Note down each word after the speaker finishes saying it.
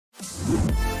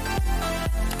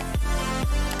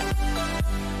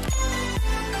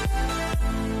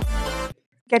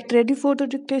Get ready for the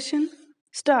dictation.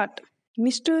 Start.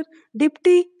 Mr.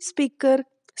 Deputy Speaker,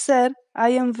 Sir, I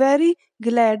am very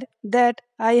glad that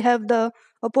I have the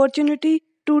opportunity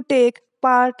to take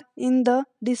part in the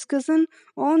discussion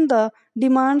on the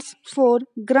demands for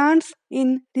grants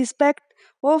in respect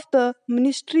of the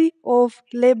Ministry of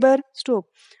Labour Stroke.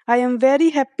 I am very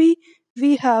happy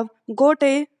we have got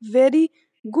a very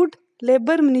good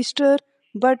Labour Minister,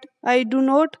 but I do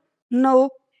not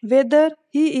know whether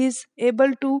he is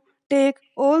able to take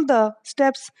all the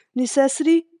steps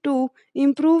necessary to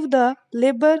improve the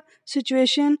labor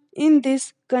situation in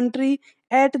this country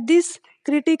at this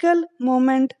critical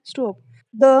moment. Stop.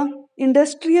 The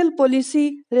Industrial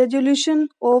Policy Resolution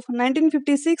of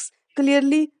 1956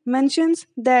 clearly mentions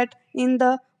that in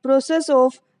the process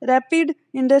of rapid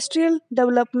industrial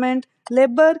development,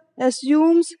 labor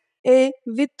assumes a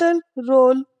vital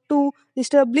role to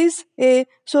establish a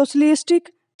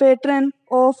socialistic pattern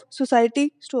of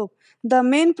society. Stop. The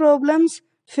main problems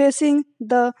facing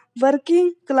the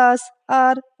working class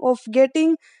are of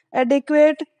getting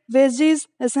adequate wages,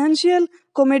 essential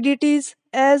commodities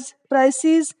as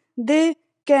prices they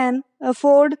can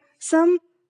afford some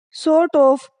sort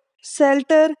of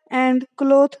shelter and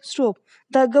cloth stove.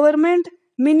 The government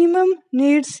minimum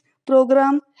needs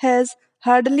program has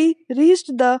hardly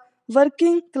reached the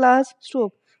working class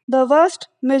stove. The vast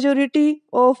majority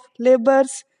of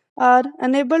laborers are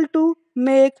unable to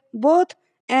make both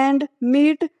and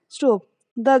meet stove.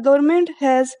 The government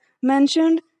has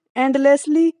mentioned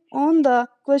endlessly on the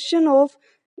question of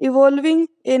evolving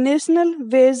a national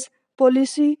wage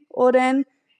policy or an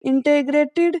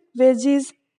integrated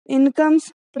wages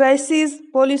incomes prices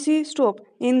policy stop.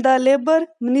 In the labor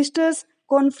ministers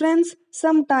conference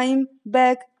some time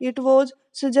back, it was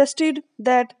suggested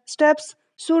that steps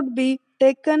should be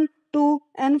taken to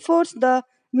enforce the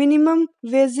minimum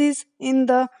wages in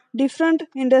the different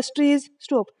industries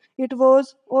stop. It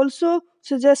was also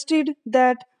suggested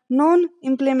that non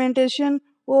implementation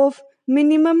of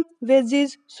minimum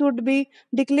wages should be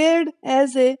declared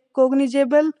as a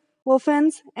cognizable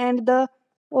offense and the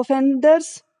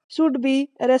offenders should be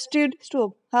arrested.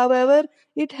 Stop. However,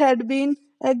 it had been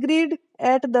agreed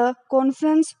at the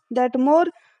conference that more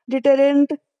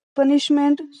deterrent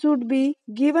punishment should be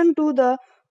given to the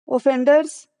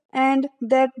offenders and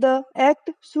that the act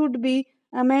should be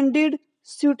amended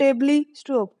suitably.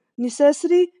 Stop.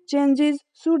 Necessary changes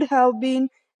should have been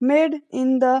made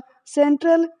in the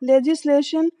central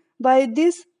legislation by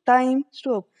this time.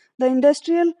 Stop. The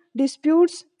Industrial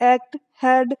Disputes Act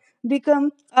had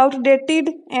become outdated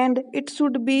and it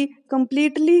should be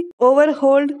completely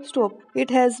overhauled. Stop. It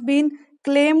has been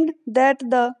claimed that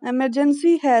the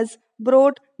emergency has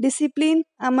brought discipline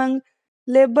among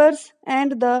laborers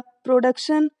and the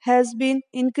production has been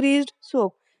increased.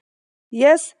 So,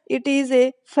 yes, it is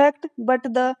a fact, but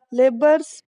the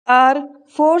laborers are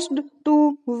forced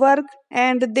to work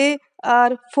and they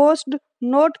are forced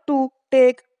not to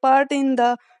take part in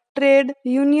the trade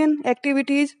union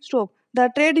activities. So, the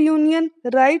trade union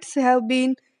rights have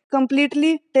been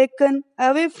completely taken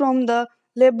away from the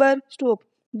labor stop.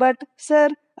 But, sir,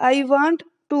 I want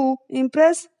to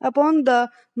impress upon the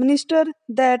minister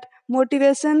that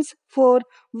motivations for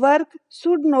work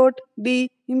should not be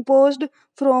imposed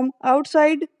from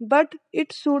outside, but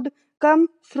it should come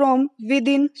from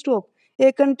within. Stop.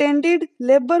 A contented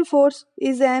labor force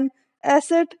is an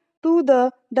asset to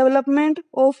the development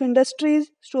of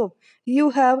industries. Stop.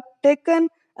 You have taken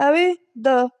away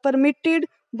the permitted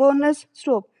bonus.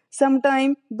 Stop.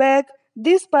 Sometime back,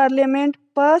 this parliament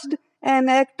passed an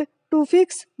act to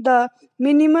fix the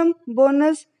minimum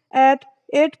bonus at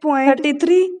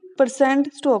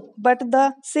 8.33% stop, but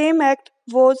the same act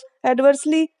was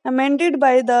adversely amended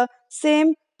by the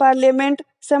same parliament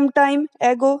some time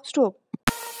ago stop.